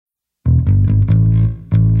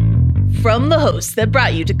From the hosts that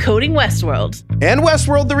brought you Decoding Westworld and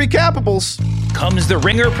Westworld the Recappables comes the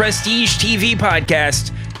Ringer Prestige TV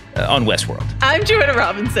podcast on Westworld. I'm Joanna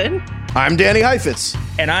Robinson. I'm Danny Heifetz.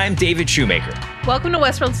 And I'm David Shoemaker. Welcome to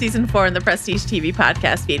Westworld Season 4 in the Prestige TV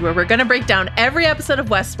podcast feed, where we're going to break down every episode of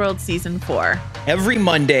Westworld Season 4. Every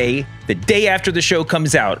Monday, the day after the show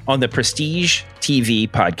comes out on the Prestige TV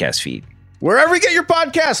podcast feed. Wherever you get your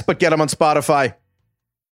podcasts, but get them on Spotify.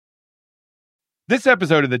 This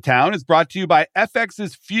episode of The Town is brought to you by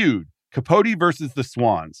FX's Feud, Capote versus the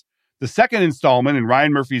Swans. The second installment in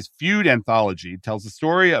Ryan Murphy's Feud anthology tells the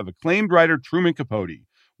story of acclaimed writer Truman Capote,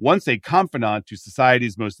 once a confidant to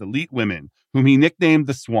society's most elite women, whom he nicknamed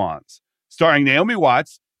the Swans. Starring Naomi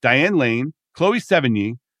Watts, Diane Lane, Chloe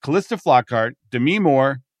Sevigny, Callista Flockhart, Demi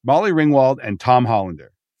Moore, Molly Ringwald, and Tom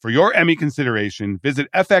Hollander. For your Emmy consideration, visit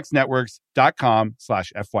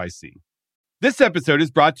fxnetworks.com/FYC. This episode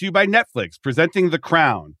is brought to you by Netflix, presenting The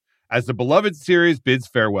Crown, as the beloved series bids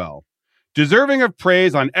farewell. Deserving of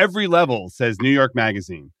praise on every level, says New York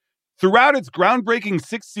Magazine. Throughout its groundbreaking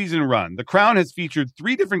six-season run, The Crown has featured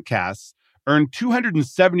 3 different casts, earned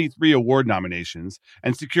 273 award nominations,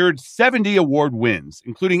 and secured 70 award wins,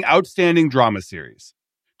 including Outstanding Drama Series.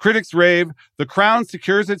 Critics rave, The Crown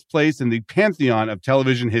secures its place in the pantheon of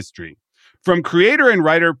television history. From creator and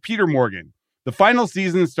writer Peter Morgan, the final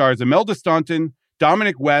season stars Imelda Staunton,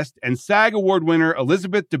 Dominic West, and SAG Award winner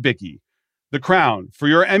Elizabeth Debicki. The Crown, for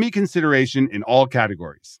your Emmy consideration in all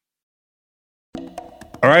categories.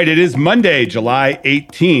 All right, it is Monday, July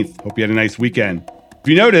 18th. Hope you had a nice weekend. If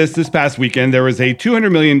you noticed, this past weekend, there was a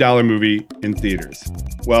 $200 million movie in theaters.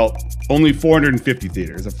 Well, only 450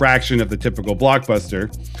 theaters, a fraction of the typical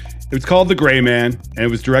blockbuster. It was called The Gray Man, and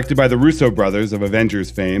it was directed by the Russo brothers of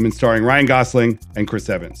Avengers fame and starring Ryan Gosling and Chris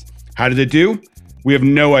Evans. How did it do? We have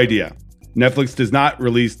no idea. Netflix does not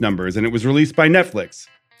release numbers, and it was released by Netflix.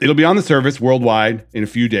 It'll be on the service worldwide in a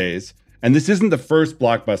few days, and this isn't the first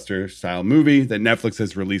blockbuster-style movie that Netflix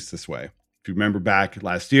has released this way. If you remember back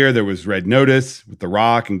last year, there was Red Notice with The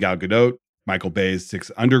Rock and Gal Gadot, Michael Bay's Six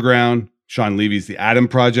Underground, Sean Levy's The Adam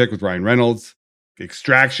Project with Ryan Reynolds,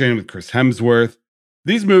 Extraction with Chris Hemsworth.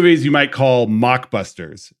 These movies you might call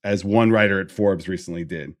mockbusters, as one writer at Forbes recently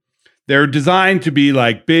did. They're designed to be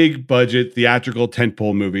like big-budget theatrical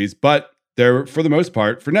tentpole movies, but they're, for the most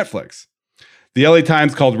part, for Netflix. The LA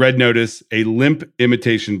Times called Red Notice a limp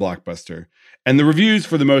imitation blockbuster. And the reviews,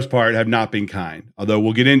 for the most part, have not been kind, although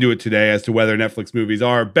we'll get into it today as to whether Netflix movies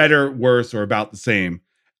are better, worse, or about the same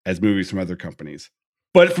as movies from other companies.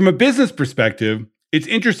 But from a business perspective, it's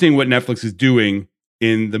interesting what Netflix is doing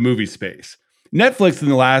in the movie space. Netflix, in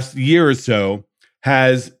the last year or so,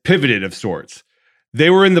 has pivoted of sorts. They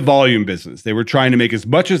were in the volume business. They were trying to make as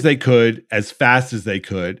much as they could, as fast as they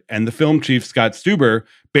could, and the film chief, Scott Stuber,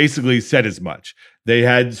 basically said as much. They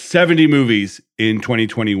had 70 movies in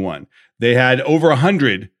 2021. They had over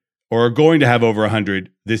 100, or are going to have over 100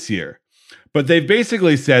 this year. But they've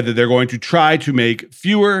basically said that they're going to try to make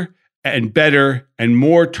fewer and better and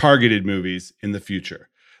more targeted movies in the future.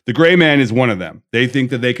 The Gray Man is one of them. They think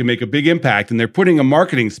that they can make a big impact, and they're putting a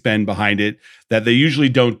marketing spend behind it that they usually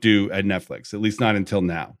don't do at Netflix, at least not until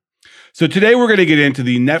now. So today we're going to get into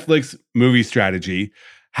the Netflix movie strategy,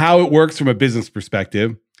 how it works from a business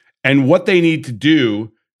perspective, and what they need to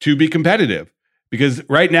do to be competitive. Because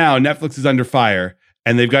right now, Netflix is under fire,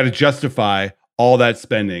 and they've got to justify all that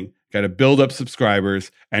spending, got to build up subscribers,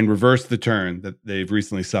 and reverse the turn that they've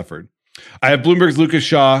recently suffered. I have Bloomberg's Lucas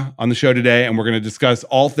Shaw on the show today, and we're going to discuss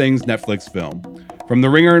all things Netflix film. From The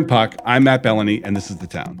Ringer and Puck, I'm Matt Bellany, and this is The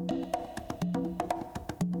Town.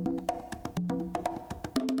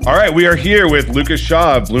 All right, we are here with Lucas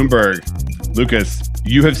Shaw of Bloomberg. Lucas,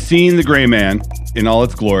 you have seen The Gray Man in all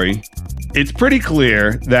its glory. It's pretty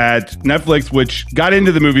clear that Netflix, which got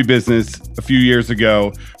into the movie business a few years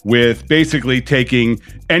ago with basically taking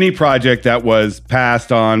any project that was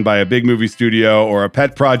passed on by a big movie studio or a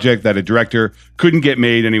pet project that a director couldn't get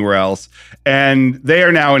made anywhere else, and they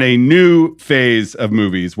are now in a new phase of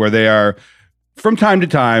movies where they are, from time to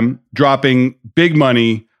time, dropping big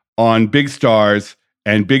money on big stars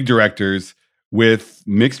and big directors with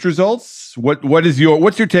mixed results.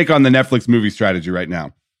 What's your take on the Netflix movie strategy right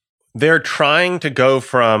now? They're trying to go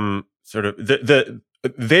from sort of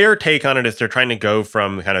their take on it is they're trying to go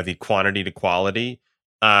from kind of the quantity to quality.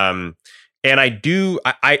 And I do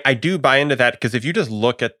buy into that, because if you just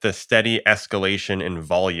look at the steady escalation in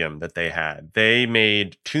volume that they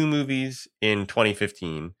made 2 movies in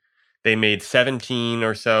 2015. They made 17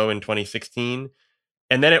 or so in 2016.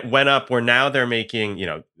 And then it went up where now they're making,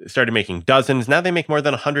 started making dozens. Now they make more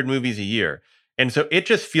than 100 movies a year. And so it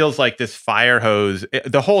just feels like this fire hose.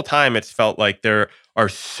 The whole time it's felt like there are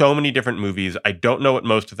so many different movies. I don't know what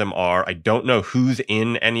most of them are. I don't know who's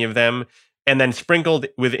in any of them. And then sprinkled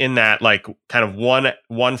within that, like kind of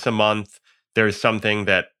once a month, there's something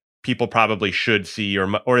that people probably should see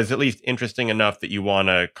or is at least interesting enough that you want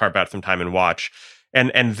to carve out some time and watch.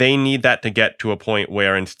 And they need that to get to a point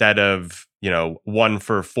where instead of, one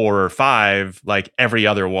for 4 or 5, like every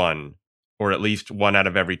other one, or at least 1 out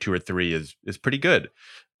of every 2 or 3 is pretty good.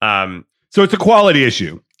 So it's a quality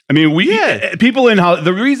issue. I mean,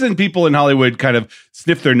 the reason people in Hollywood kind of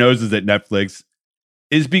sniff their noses at Netflix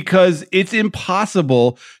is because it's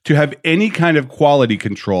impossible to have any kind of quality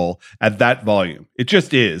control at that volume. It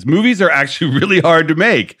just is. Movies are actually really hard to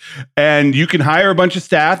make. And you can hire a bunch of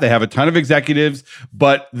staff. They have a ton of executives,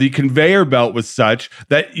 but the conveyor belt was such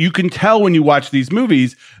that you can tell when you watch these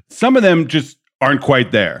movies, some of them just aren't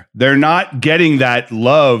quite there. They're not getting that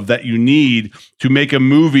love that you need to make a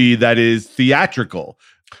movie that is theatrical.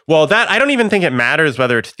 Well, I don't even think it matters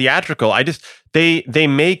whether it's theatrical. They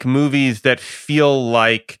make movies that feel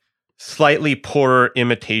like slightly poorer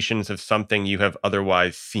imitations of something you have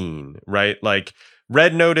otherwise seen, right? Like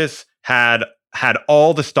Red Notice had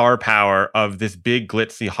all the star power of this big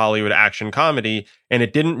glitzy Hollywood action comedy, and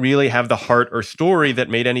it didn't really have the heart or story that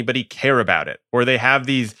made anybody care about it. Or they have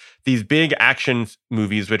these big action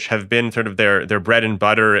movies, which have been sort of their bread and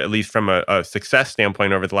butter, at least from a success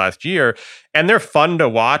standpoint over the last year. And they're fun to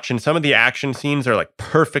watch. And some of the action scenes are like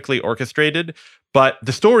perfectly orchestrated, but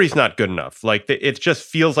the story's not good enough. Like it just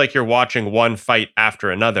feels like you're watching one fight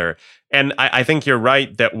after another. And I think you're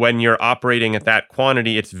right that when you're operating at that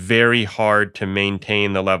quantity, it's very hard to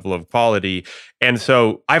maintain the level of quality. And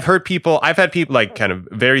so I've had people like kind of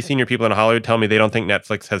very senior people in Hollywood tell me they don't think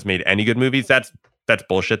Netflix has made any good movies. That's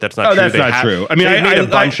bullshit. That's not true. That's not true. I mean, I made a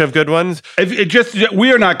bunch of good ones.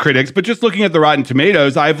 We are not critics, but just looking at the Rotten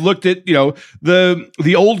Tomatoes, I've looked at,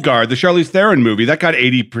 the Old Guard, the Charlize Theron movie, that got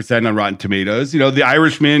 80% on Rotten Tomatoes. The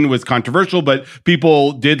Irishman was controversial, but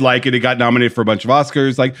people did like it. It got nominated for a bunch of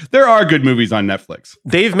Oscars. Like, there are good movies on Netflix.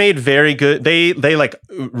 They've made very good. They like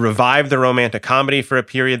revived the romantic comedy for a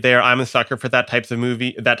period there. I'm a sucker for that type of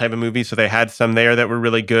movie. So they had some there that were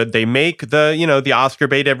really good. They make the Oscar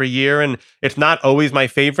bait every year, and it's not always my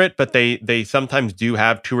favorite, but they sometimes do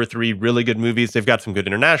have 2 or 3 really good movies. They've got some good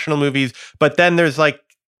international movies, but then there's like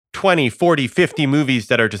 20, 40, 50 movies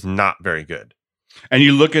that are just not very good. And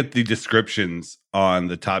you look at the descriptions on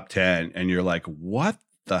the top 10 and you're like, what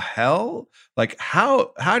the hell? Like,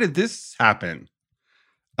 how did this happen?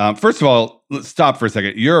 First of all, let's stop for a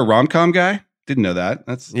second. You're a rom-com guy? Didn't know that.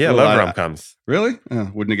 I love rom-coms. Really?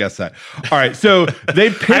 Wouldn't have guessed that. All right, so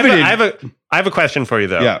they pivoted. I have a question for you,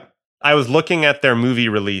 though. Yeah. I was looking at their movie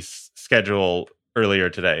release schedule earlier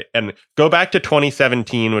today, and go back to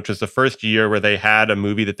 2017, which was the first year where they had a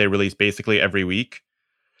movie that they released basically every week.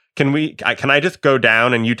 Can I just go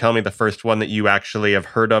down and you tell me the first one that you actually have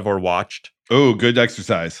heard of or watched? Oh, good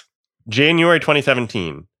exercise. January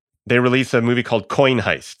 2017, they released a movie called Coin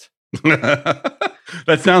Heist.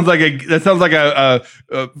 That sounds like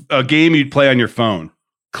a game you'd play on your phone.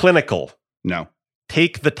 Clinical. No.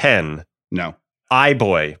 Take the 10. No.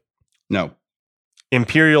 iBoy. No.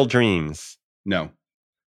 Imperial Dreams. No.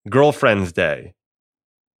 Girlfriend's Day.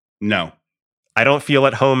 No. I Don't Feel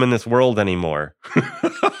at Home in This World Anymore.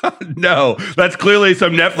 No. That's clearly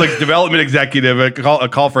some Netflix development executive, a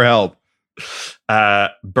call for help.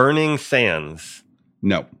 Burning Sands.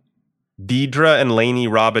 No. Deidre and Lainey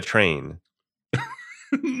Rob a Train.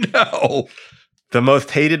 No. The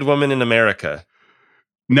Most Hated Woman in America.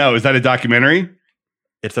 No. Is that a documentary?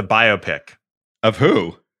 It's a biopic. Of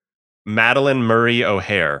who? Madeline Murray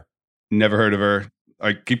O'Hare. Never heard of her. All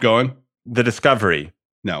right, keep going. The Discovery.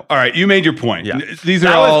 No. All right, you made your point. Yeah. These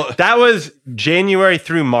are all... That was January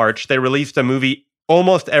through March. They released a movie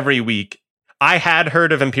almost every week. I had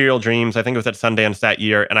heard of Imperial Dreams. I think it was at Sundance that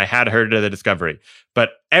year, and I had heard of The Discovery.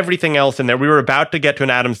 But everything else in there, we were about to get to an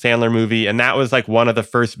Adam Sandler movie, and that was like one of the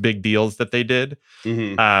first big deals that they did.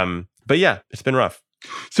 Mm-hmm. But yeah, it's been rough.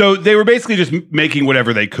 So they were basically just making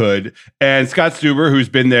whatever they could. And Scott Stuber, who's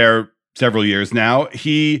been there several years now,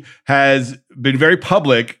 he has been very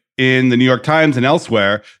public in the New York Times and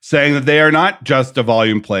elsewhere saying that they are not just a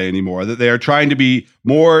volume play anymore, that they are trying to be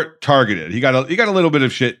more targeted. He got a little bit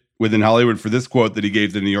of shit within Hollywood for this quote that he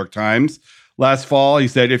gave the New York Times last fall. He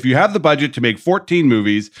said, if you have the budget to make 14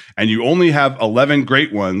 movies and you only have 11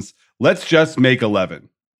 great ones, let's just make 11.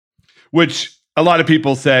 Which a lot of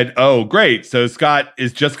people said, oh, great. So Scott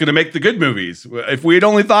is just going to make the good movies. If we had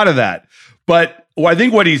only thought of that. But I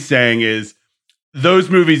think what he's saying is those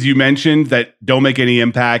movies you mentioned that don't make any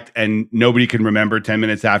impact and nobody can remember 10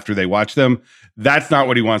 minutes after they watch them, That's not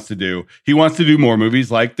what he wants to do. He wants to do more movies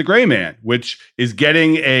like The Gray Man, which is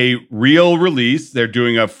getting a real release. They're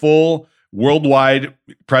doing a full worldwide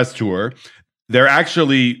press tour. They're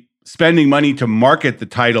actually spending money to market the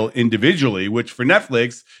title individually, which for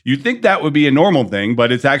Netflix, you'd think that would be a normal thing,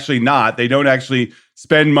 but it's actually not. They don't actually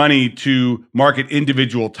spend money to market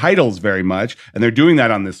individual titles very much, and they're doing that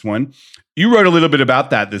on this one. You wrote a little bit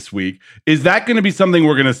about that this week. Is that going to be something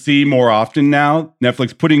we're going to see more often now,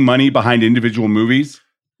 Netflix putting money behind individual movies?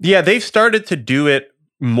 Yeah, they've started to do it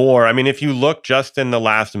more. I mean, if you look just in the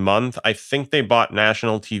last month, I think they bought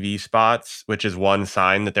national TV spots, which is one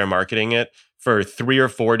sign that they're marketing it, for 3 or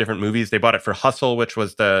 4 different movies. They bought it for Hustle, which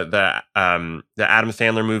was the Adam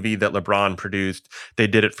Sandler movie that LeBron produced. They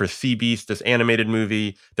did it for Sea Beast, this animated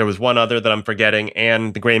movie. There was one other that I'm forgetting,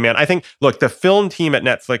 and The Gray Man. I think, look, the film team at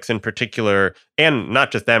Netflix in particular, and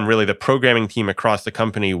not just them, really, the programming team across the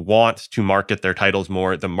company wants to market their titles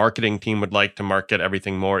more. The marketing team would like to market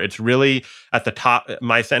everything more. It's really at the top.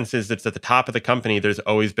 My sense is it's at the top of the company. There's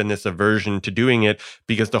always been this aversion to doing it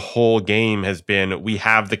because the whole game has been, we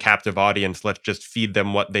have the captive audience. Let's just feed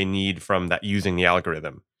them what they need from that using the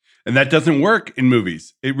algorithm. And that doesn't work in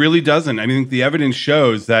movies. It really doesn't. I think the evidence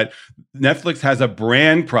shows that Netflix has a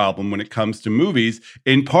brand problem when it comes to movies,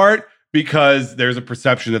 in part because there's a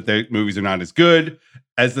perception that their movies are not as good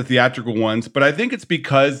as the theatrical ones, but I think it's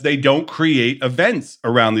because they don't create events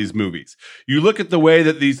around these movies. You look at the way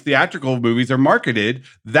that these theatrical movies are marketed,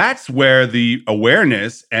 that's where the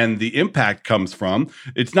awareness and the impact comes from.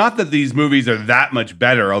 It's not that these movies are that much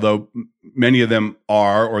better, although many of them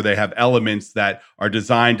are, or they have elements that are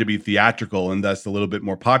designed to be theatrical and thus a little bit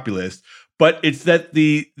more populist. But it's that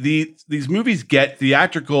these movies get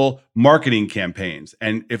theatrical marketing campaigns.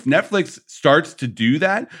 And if Netflix starts to do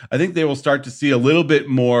that, I think they will start to see a little bit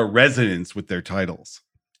more resonance with their titles.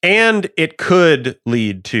 And it could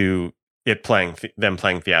lead to it them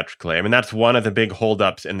playing theatrically. I mean, that's one of the big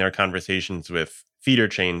holdups in their conversations with theater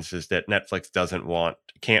chains, is that Netflix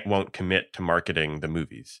won't commit to marketing the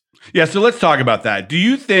movies. Yeah, so let's talk about that. Do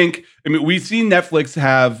you think, we've seen Netflix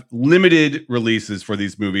have limited releases for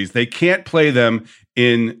these movies. They can't play them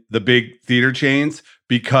in the big theater chains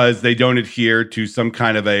because they don't adhere to some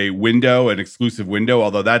kind of a window, an exclusive window,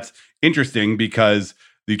 although that's interesting because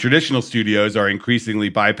the traditional studios are increasingly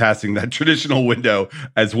bypassing that traditional window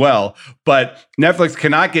as well. But Netflix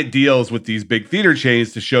cannot get deals with these big theater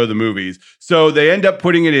chains to show the movies. So they end up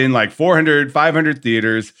putting it in like 400, 500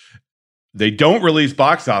 theaters. They don't release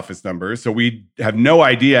box office numbers. So we have no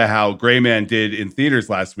idea how Gray Man did in theaters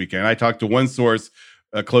last weekend. I talked to one source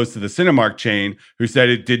close to the Cinemark chain who said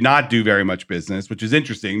it did not do very much business, which is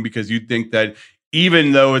interesting because you'd think that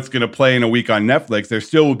even though it's going to play in a week on Netflix, there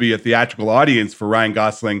still will be a theatrical audience for Ryan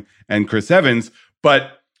Gosling and Chris Evans,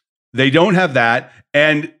 but they don't have that.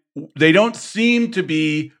 And they don't seem to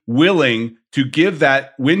be willing to give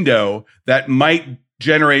that window that might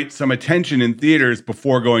generate some attention in theaters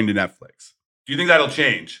before going to Netflix. Do you think that'll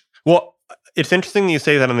change? Well, it's interesting that you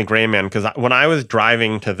say that on The Gray Man, because when I was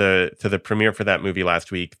driving to the premiere for that movie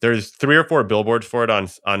last week, there's 3 or 4 billboards for it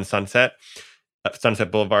on Sunset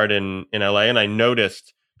Boulevard in LA. And I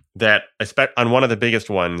noticed that on one of the biggest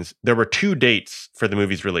ones, there were 2 dates for the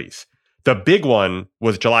movie's release. The big one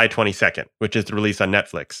was July 22nd, which is the release on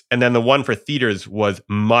Netflix. And then the one for theaters was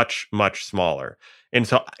much, much smaller. And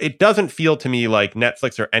so it doesn't feel to me like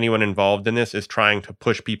Netflix or anyone involved in this is trying to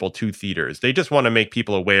push people to theaters. They just want to make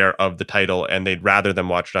people aware of the title, and they'd rather them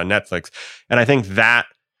watch it on Netflix. And I think that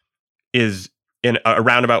is in a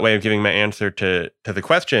roundabout way of giving my answer to the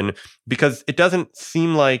question, because it doesn't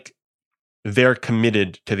seem like they're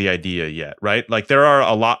committed to the idea yet, right? Like there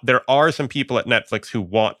are some people at Netflix who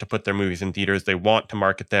want to put their movies in theaters. They want to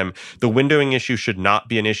market them. The windowing issue should not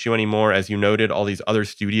be an issue anymore. As you noted, all these other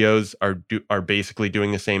studios are basically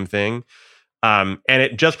doing the same thing. And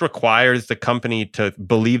it just requires the company to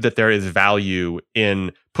believe that there is value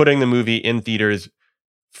in putting the movie in theaters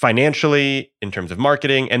financially, in terms of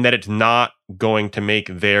marketing, and that it's not going to make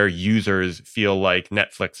their users feel like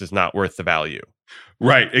Netflix is not worth the value.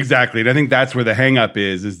 Right, exactly. And I think that's where the hang up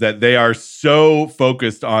is that they are so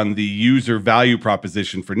focused on the user value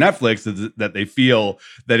proposition for Netflix that they feel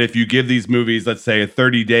that if you give these movies, let's say, a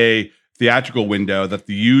 30-day theatrical window, that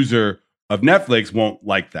the user of Netflix won't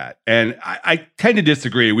like that. And I tend to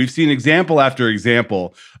disagree. We've seen example after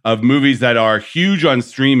example of movies that are huge on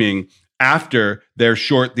streaming after their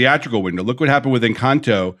short theatrical window. Look what happened with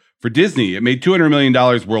Encanto for Disney. It made $200 million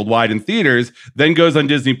worldwide in theaters, then goes on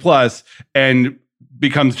Disney Plus and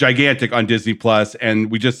becomes gigantic on Disney Plus.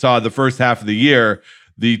 And we just saw the first half of the year,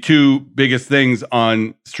 the 2 biggest things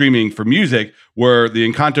on streaming for music were the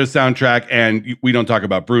Encanto soundtrack and We Don't Talk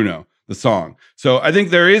About Bruno, the song. So I think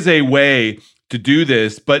there is a way to do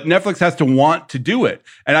this, but Netflix has to want to do it.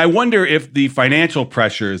 And I wonder if the financial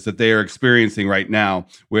pressures that they are experiencing right now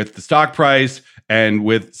with the stock price and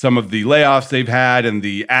with some of the layoffs they've had and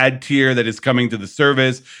the ad tier that is coming to the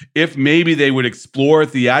service, if maybe they would explore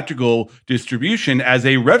theatrical distribution as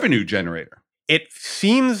a revenue generator. It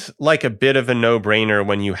seems like a bit of a no-brainer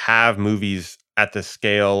when you have movies at the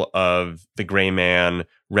scale of The Gray Man,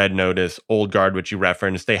 Red Notice, Old Guard, which you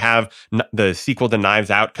referenced. They have the sequel to Knives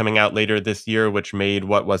Out coming out later this year, which made,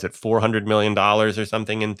 what was it, $400 million or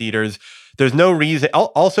something in theaters. There's no reason.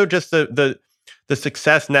 Also, just the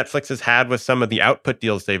success Netflix has had with some of the output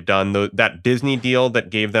deals they've done. That Disney deal that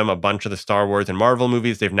gave them a bunch of the Star Wars and Marvel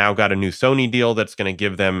movies. They've now got a new Sony deal that's going to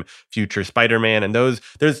give them future Spider-Man. And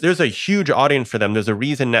there's a huge audience for them. There's a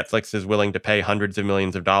reason Netflix is willing to pay hundreds of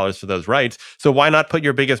millions of dollars for those rights. So why not put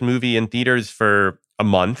your biggest movie in theaters for a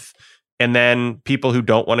month? And then people who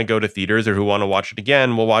don't want to go to theaters or who want to watch it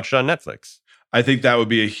again will watch it on Netflix. I think that would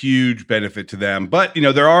be a huge benefit to them. But,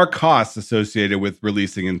 there are costs associated with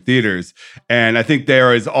releasing in theaters. And I think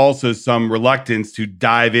there is also some reluctance to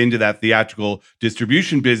dive into that theatrical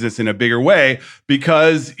distribution business in a bigger way,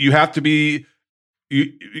 because you have to be,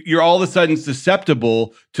 you're all of a sudden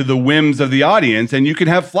susceptible to the whims of the audience, and you can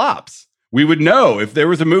have flops. We would know if there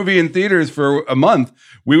was a movie in theaters for a month,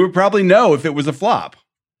 we would probably know if it was a flop.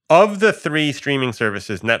 Of the three streaming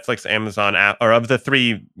services, Netflix, Amazon, or of the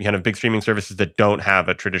three kind of big streaming services that don't have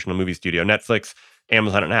a traditional movie studio, Netflix,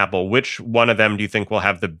 Amazon, and Apple, which one of them do you think will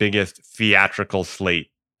have the biggest theatrical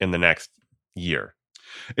slate in the next year?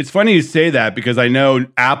 It's funny you say that, because I know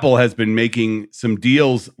Apple has been making some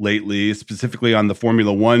deals lately, specifically on the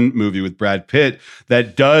Formula One movie with Brad Pitt,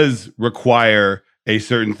 that does require a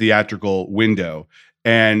certain theatrical window.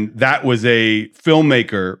 And that was a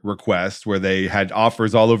filmmaker request where they had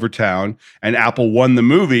offers all over town, and Apple won the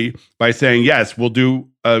movie by saying, yes, we'll do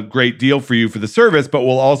a great deal for you for the service, but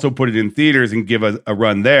we'll also put it in theaters and give a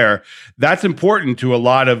run there. That's important to a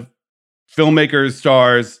lot of filmmakers,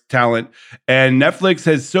 stars, talent. And Netflix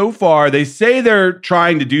has so far, they say they're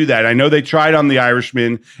trying to do that. I know they tried on The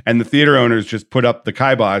Irishman, and the theater owners just put up the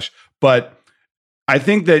kibosh, but I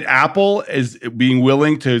think that Apple is being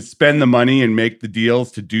willing to spend the money and make the deals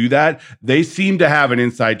to do that. They seem to have an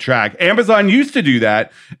inside track. Amazon used to do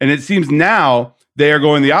that, and it seems now they are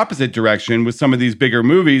going the opposite direction with some of these bigger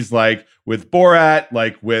movies, like with Borat,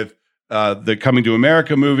 like with the Coming to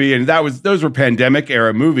America movie, and those were pandemic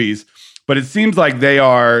era movies. But it seems like they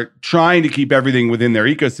are trying to keep everything within their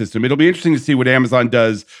ecosystem. It'll be interesting to see what Amazon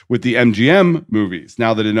does with the MGM movies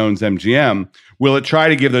now that it owns MGM. Will it try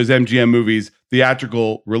to give those MGM movies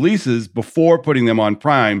theatrical releases before putting them on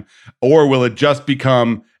Prime, or will it just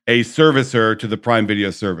become a servicer to the Prime Video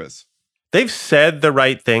service? They've said the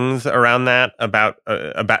right things around that about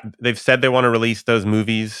they've said they want to release those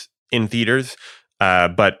movies in theaters,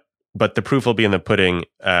 but the proof will be in the pudding.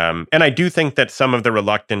 And I do think that some of the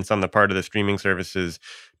reluctance on the part of the streaming services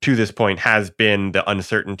to this point has been the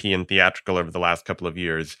uncertainty in theatrical over the last couple of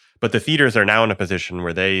years. But the theaters are now in a position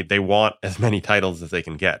where they want as many titles as they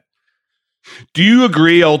can get. Do you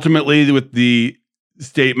agree ultimately with the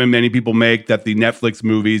statement many people make that the Netflix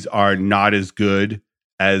movies are not as good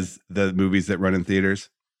as the movies that run in theaters?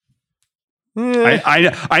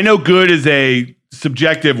 I know good is a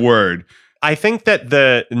subjective word. I think that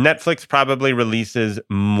the Netflix probably releases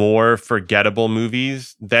more forgettable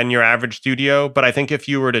movies than your average studio. But I think if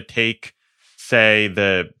you were to take, say,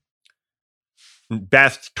 the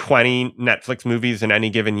best 20 Netflix movies in any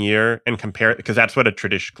given year and compare it, because that's what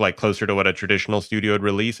closer to what a traditional studio would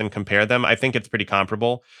release, and compare them, I think it's pretty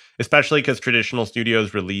comparable, especially because traditional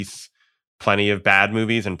studios release plenty of bad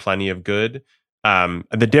movies and plenty of good.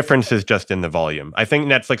 The difference is just in the volume. I think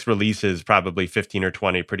Netflix releases probably 15 or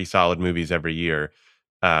 20 pretty solid movies every year.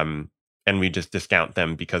 And we just discount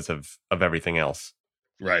them because of everything else.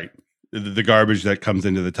 Right. The garbage that comes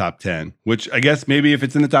into the top 10, which I guess maybe if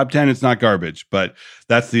it's in the top 10, it's not garbage, but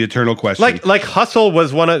that's the eternal question. Like Hustle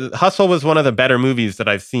was one of the better movies that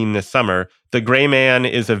I've seen this summer. The Gray Man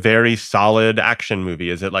is a very solid action movie.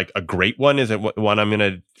 Is it like a great one? Is it one I'm going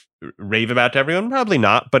to rave about to everyone? Probably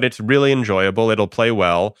not, but it's really enjoyable. It'll play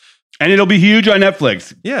well. And it'll be huge on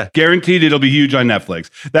Netflix. Yeah. Guaranteed it'll be huge on Netflix.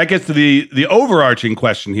 That gets to the overarching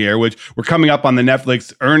question here, which we're coming up on the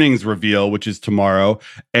Netflix earnings reveal, which is tomorrow.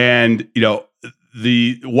 And,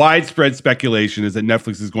 the widespread speculation is that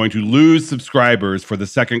Netflix is going to lose subscribers for the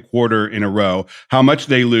second quarter in a row. How much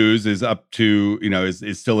they lose is up to,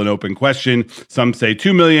 is still an open question. Some say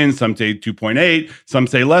 2 million, some say 2.8, some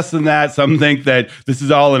say less than that. Some think that this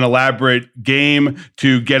is all an elaborate game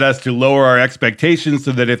to get us to lower our expectations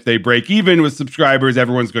so that if they break even with subscribers,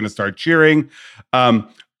 everyone's going to start cheering.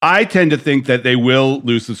 I tend to think that they will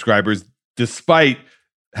lose subscribers despite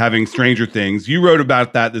having Stranger Things. You wrote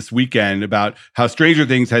about that this weekend, about how Stranger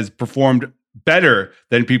Things has performed better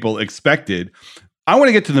than people expected. I want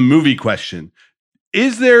to get to the movie question.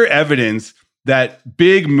 Is there evidence that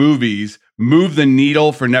big movies move the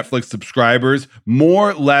needle for Netflix subscribers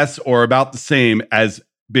more, less, or about the same as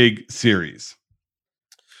big series?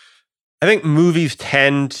 I think movies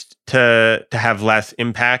tend to have less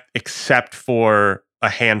impact, except for a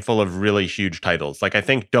handful of really huge titles. Like I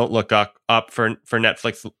think Don't Look Up for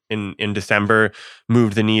Netflix in December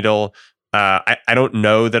moved the needle. I don't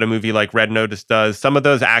know that a movie like Red Notice does. Some of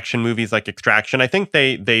those action movies like Extraction, I think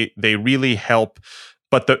they really help.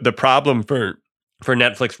 But the problem for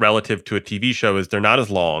Netflix relative to a TV show is they're not as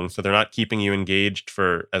long, so they're not keeping you engaged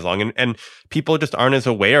for as long, and people just aren't as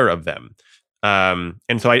aware of them.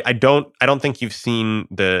 And so I don't think you've seen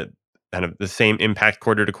the kind of the same impact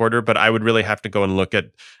quarter to quarter, but I would really have to go and look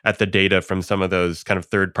at the data from some of those kind of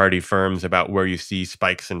third-party firms about where you see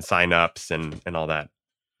spikes in signups and all that.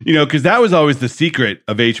 Because that was always the secret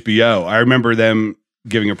of HBO. I remember them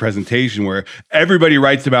giving a presentation where everybody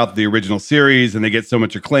writes about the original series and they get so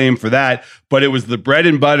much acclaim for that, but it was the bread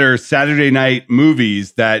and butter Saturday night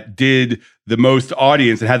movies that did the most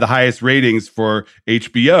audience and had the highest ratings for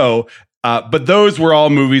HBO. But those were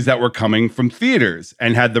all movies that were coming from theaters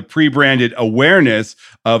and had the pre-branded awareness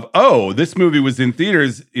of, oh, this movie was in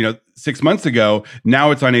theaters, 6 months ago.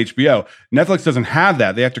 Now it's on HBO. Netflix doesn't have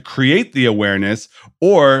that. They have to create the awareness,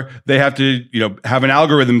 or they have to, have an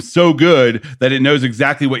algorithm so good that it knows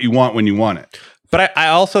exactly what you want when you want it. But I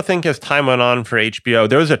also think as time went on for HBO,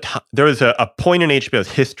 there was a point in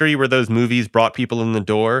HBO's history where those movies brought people in the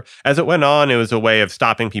door. As it went on, it was a way of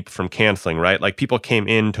stopping people from canceling, right? Like people came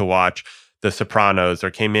in to watch The Sopranos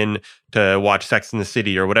or came in to watch Sex and the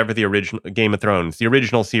City or whatever the original Game of Thrones, the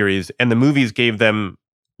original series, and the movies gave them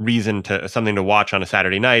something to watch on a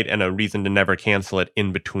Saturday night and a reason to never cancel it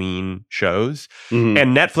in between shows. Mm-hmm.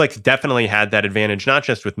 And Netflix definitely had that advantage, not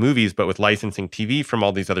just with movies, but with licensing TV from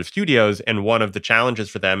all these other studios. And one of the challenges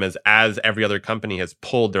for them is, as every other company has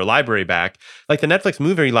pulled their library back, like the Netflix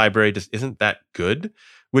movie library just isn't that good,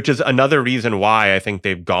 which is another reason why I think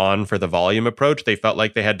they've gone for the volume approach. They felt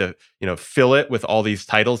like they had to, fill it with all these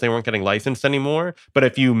titles. They weren't getting licensed anymore. But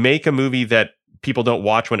if you make a movie that people don't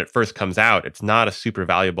watch when it first comes out, it's not a super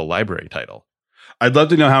valuable library title. I'd love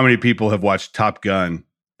to know how many people have watched Top Gun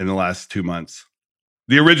in the last 2 months.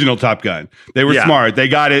 The original Top Gun. They were smart. They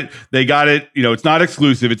got it. It's not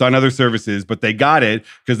exclusive. It's on other services, but they got it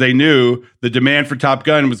because they knew the demand for Top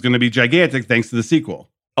Gun was going to be gigantic thanks to the sequel.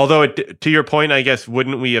 Although, to your point, I guess,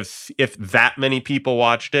 wouldn't we have, if that many people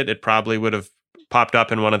watched it, it probably would have popped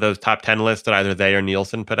up in one of those top 10 lists that either they or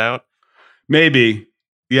Nielsen put out? Maybe.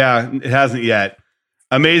 Yeah, it hasn't yet.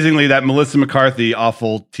 Amazingly, that Melissa McCarthy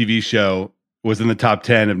awful TV show was in the top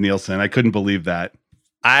 10 of Nielsen. I couldn't believe that.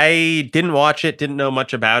 I didn't watch it, didn't know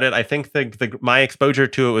much about it. I think my exposure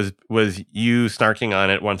to it was you snarking on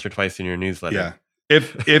it once or twice in your newsletter. Yeah.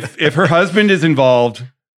 If her husband is involved,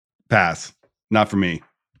 pass. Not for me.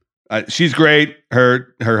 She's great.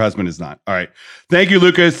 Her husband is not. All right. Thank you,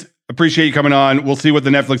 Lucas. Appreciate you coming on. We'll see what the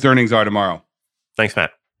Netflix earnings are tomorrow. Thanks,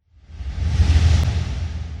 Matt.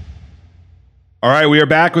 All right, we are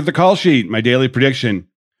back with the call sheet, my daily prediction.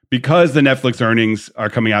 Because the Netflix earnings are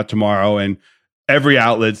coming out tomorrow and every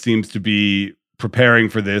outlet seems to be preparing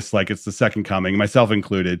for this like it's the second coming, myself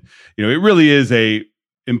included, it really is a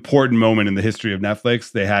important moment in the history of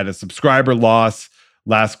Netflix. They had a subscriber loss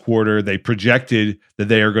last quarter. They projected that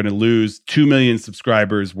they are going to lose 2 million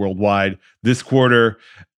subscribers worldwide. This quarter,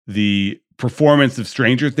 the performance of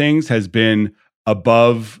Stranger Things has been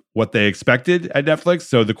above what they expected at Netflix.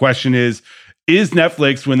 So the question is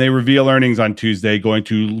Netflix, when they reveal earnings on Tuesday, going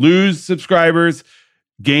to lose subscribers,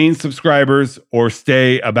 gain subscribers, or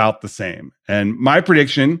stay about the same? And my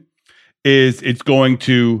prediction is it's going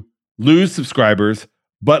to lose subscribers,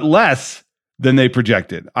 but less than they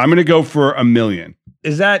projected. I'm going to go for 1 million.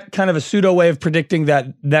 Is that kind of a pseudo way of predicting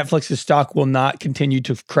that Netflix's stock will not continue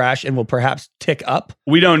to crash and will perhaps tick up?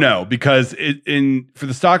 We don't know, because for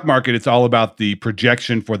the stock market, it's all about the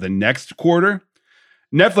projection for the next quarter.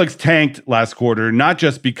 Netflix tanked last quarter, not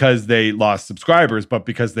just because they lost subscribers, but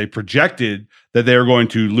because they projected that they were going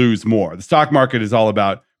to lose more. The stock market is all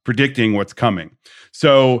about predicting what's coming.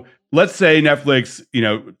 So let's say Netflix,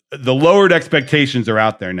 the lowered expectations are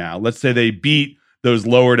out there now. Let's say they beat those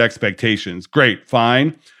lowered expectations. Great,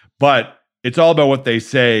 fine. But it's all about what they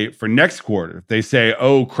say for next quarter. If they say,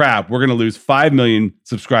 oh crap, we're going to lose 5 million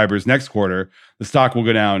subscribers next quarter, the stock will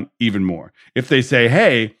go down even more. If they say,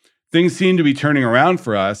 hey, things seem to be turning around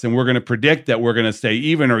for us and we're going to predict that we're going to stay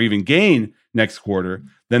even or even gain next quarter,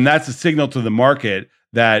 then that's a signal to the market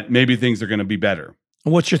that maybe things are going to be better.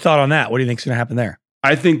 What's your thought on that? What do you think is going to happen there?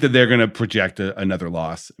 I think that they're going to project another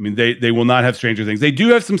loss. I mean, they will not have Stranger Things. They do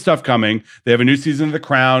have some stuff coming. They have a new season of The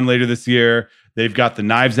Crown later this year. They've got the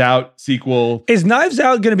Knives Out sequel. Is Knives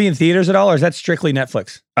Out going to be in theaters at all, or is that strictly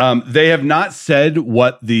Netflix? They have not said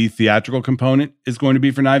what the theatrical component is going to be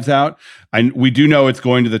for Knives Out. We do know it's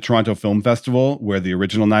going to the Toronto Film Festival, where the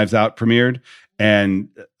original Knives Out premiered. And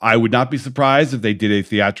I would not be surprised if they did a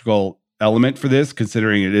theatrical element for this,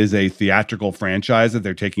 considering it is a theatrical franchise that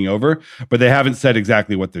they're taking over. But they haven't said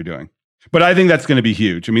exactly what they're doing. But I think that's going to be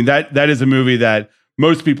huge. I mean, that is a movie that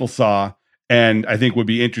most people saw, and I think would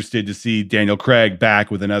be interested to see Daniel Craig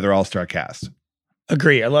back with another all-star cast.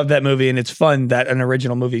 Agree. I love that movie, and it's fun that an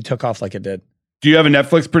original movie took off like it did. Do you have a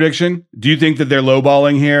Netflix prediction? Do you think that they're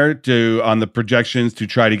lowballing here on the projections to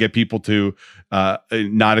try to get people to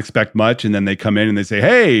not expect much, and then they come in and they say,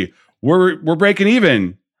 hey, we're breaking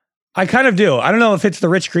even? I kind of do. I don't know if it's the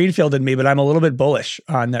Rich Greenfield in me, but I'm a little bit bullish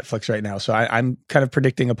on Netflix right now. So I'm kind of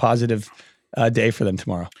predicting a positive day for them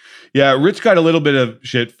tomorrow. Yeah, Rich got a little bit of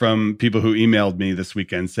shit from people who emailed me this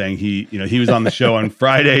weekend saying he was on the show on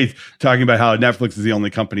Friday talking about how Netflix is the only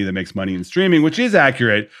company that makes money in streaming, which is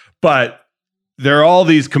accurate, but there are all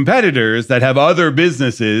these competitors that have other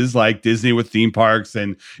businesses like Disney with theme parks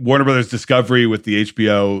and Warner Brothers Discovery with the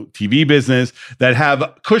HBO TV business that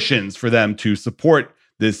have cushions for them to support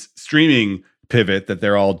this streaming pivot that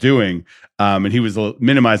they're all doing. And he was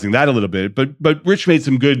minimizing that a little bit. But Rich made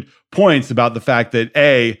some good points about the fact that,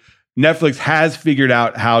 A, Netflix has figured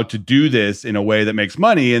out how to do this in a way that makes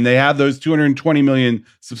money, and they have those 220 million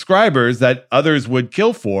subscribers that others would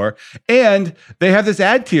kill for. And they have this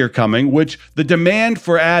ad tier coming, which the demand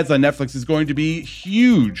for ads on Netflix is going to be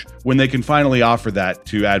huge when they can finally offer that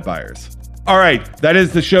to ad buyers. All right, that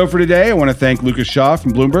is the show for today. I want to thank Lucas Shaw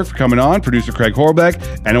from Bloomberg for coming on, producer Craig Horlbeck,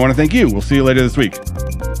 and I want to thank you. We'll see you later this week.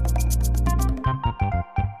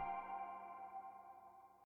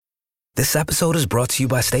 This episode is brought to you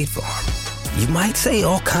by State Farm. You might say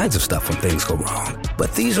all kinds of stuff when things go wrong,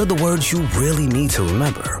 but these are the words you really need to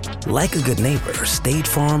remember. Like a good neighbor, State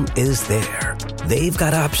Farm is there. They've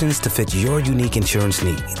got options to fit your unique insurance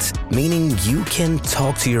needs, meaning you can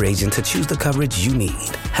talk to your agent to choose the coverage you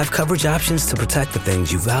need, have coverage options to protect the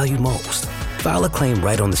things you value most, file a claim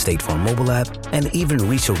right on the State Farm mobile app, and even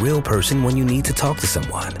reach a real person when you need to talk to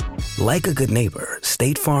someone. Like a good neighbor,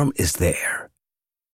 State Farm is there.